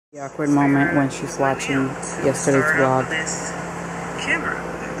The awkward moment when she's watching yesterday's vlog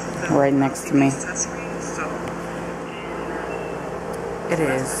right next to me. It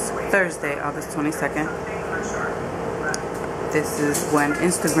is Thursday, August 22nd. This is when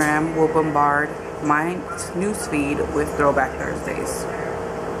Instagram will bombard my newsfeed with Throwback Thursdays.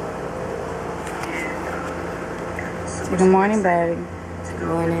 Good morning, baby. Good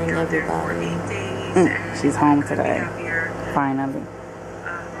morning, everybody. She's home today, finally.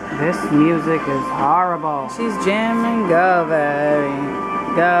 This music is horrible. She's jamming, go very.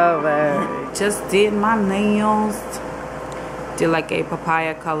 Just did my nails. Did like a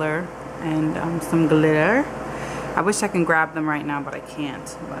papaya color and some glitter. I wish I can grab them right now, but I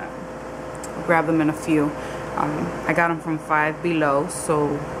can't. But I'll grab them in a few. I got them from Five Below,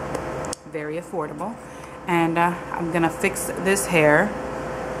 so very affordable. And I'm gonna fix this hair.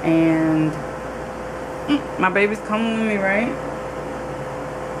 And my baby's coming with me, right?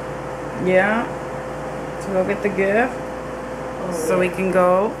 Yeah, to go get the gift, so we can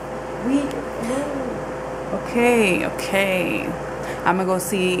go. Okay. I'm gonna go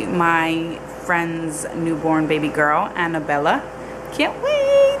see my friend's newborn baby girl, Annabella. Can't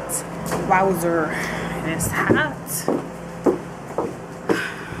wait. Wowzer, it's hot.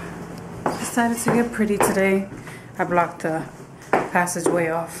 Decided to get pretty today. I blocked the passageway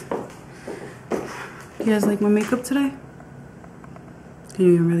off. You guys like my makeup today? Can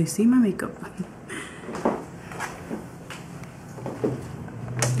you even really see my makeup?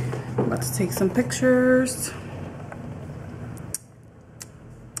 Let's take some pictures.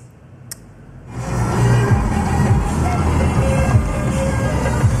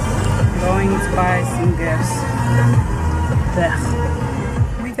 Going to buy some gifts. There.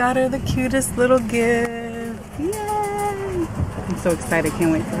 We got her the cutest little gift. Yay! I'm so excited.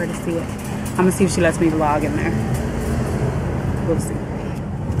 Can't wait for her to see it. I'm gonna see if she lets me vlog in there. We'll see.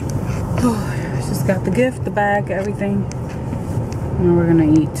 Oh, just got the gift, the bag, everything. Now we're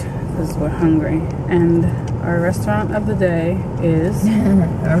gonna eat because we're hungry. And our restaurant of the day is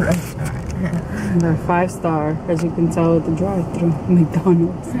A restaurant. our 5-star, as you can tell with the drive-thru,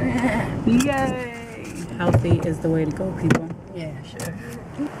 McDonald's. Yay! Healthy is the way to go, people. Yeah, sure.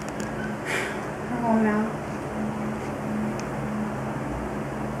 Oh, now.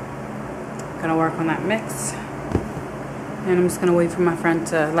 Gonna work on that mix. And I'm just gonna wait for my friend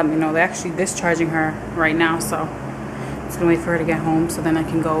to let me know. They're actually discharging her right now, so I'm just gonna wait for her to get home so then I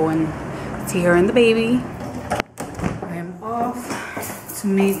can go and see her and the baby. I am off to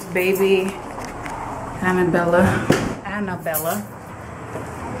meet baby Annabella. I'm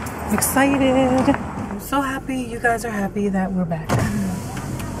excited. I'm so happy you guys are happy that we're back.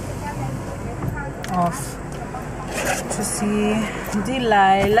 Off to see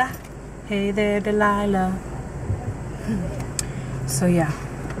Delilah. Hey there, Delilah. So yeah,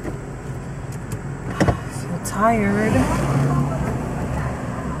 feel tired.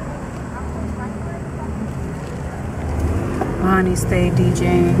 Bonnie stayed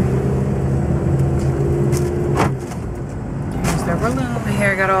DJing. Here's the balloon. My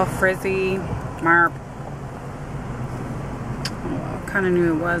hair got all frizzy. Marp. Oh, I kind of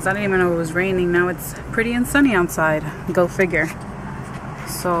knew it was. I didn't even know it was raining. Now it's pretty and sunny outside. Go figure.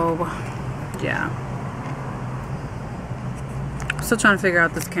 So yeah. Still trying to figure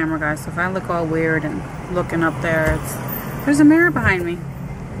out this camera, guys. So if I look all weird and looking up there, there's a mirror behind me.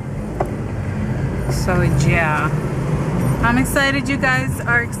 So yeah, I'm excited you guys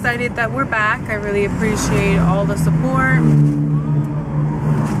are excited that we're back. I really appreciate all the support.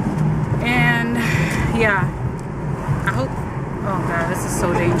 And yeah, I hope, oh god, this is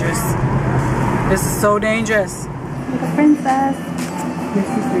so dangerous. This is so dangerous. Like a princess. This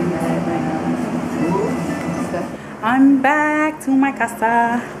is right now. I'm back to my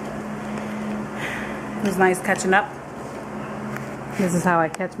casa. It was nice catching up. This is how I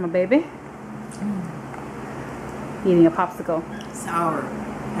catch my baby. Eating a popsicle. Sour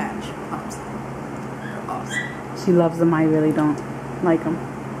Patch popsicle. Awesome. She loves them. I really don't like them.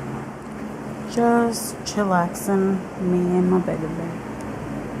 Just chillaxing, me and my baby.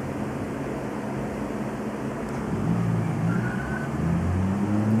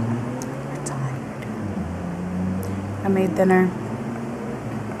 I made dinner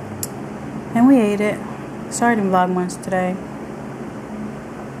and we ate it. Sorry to vlog much today.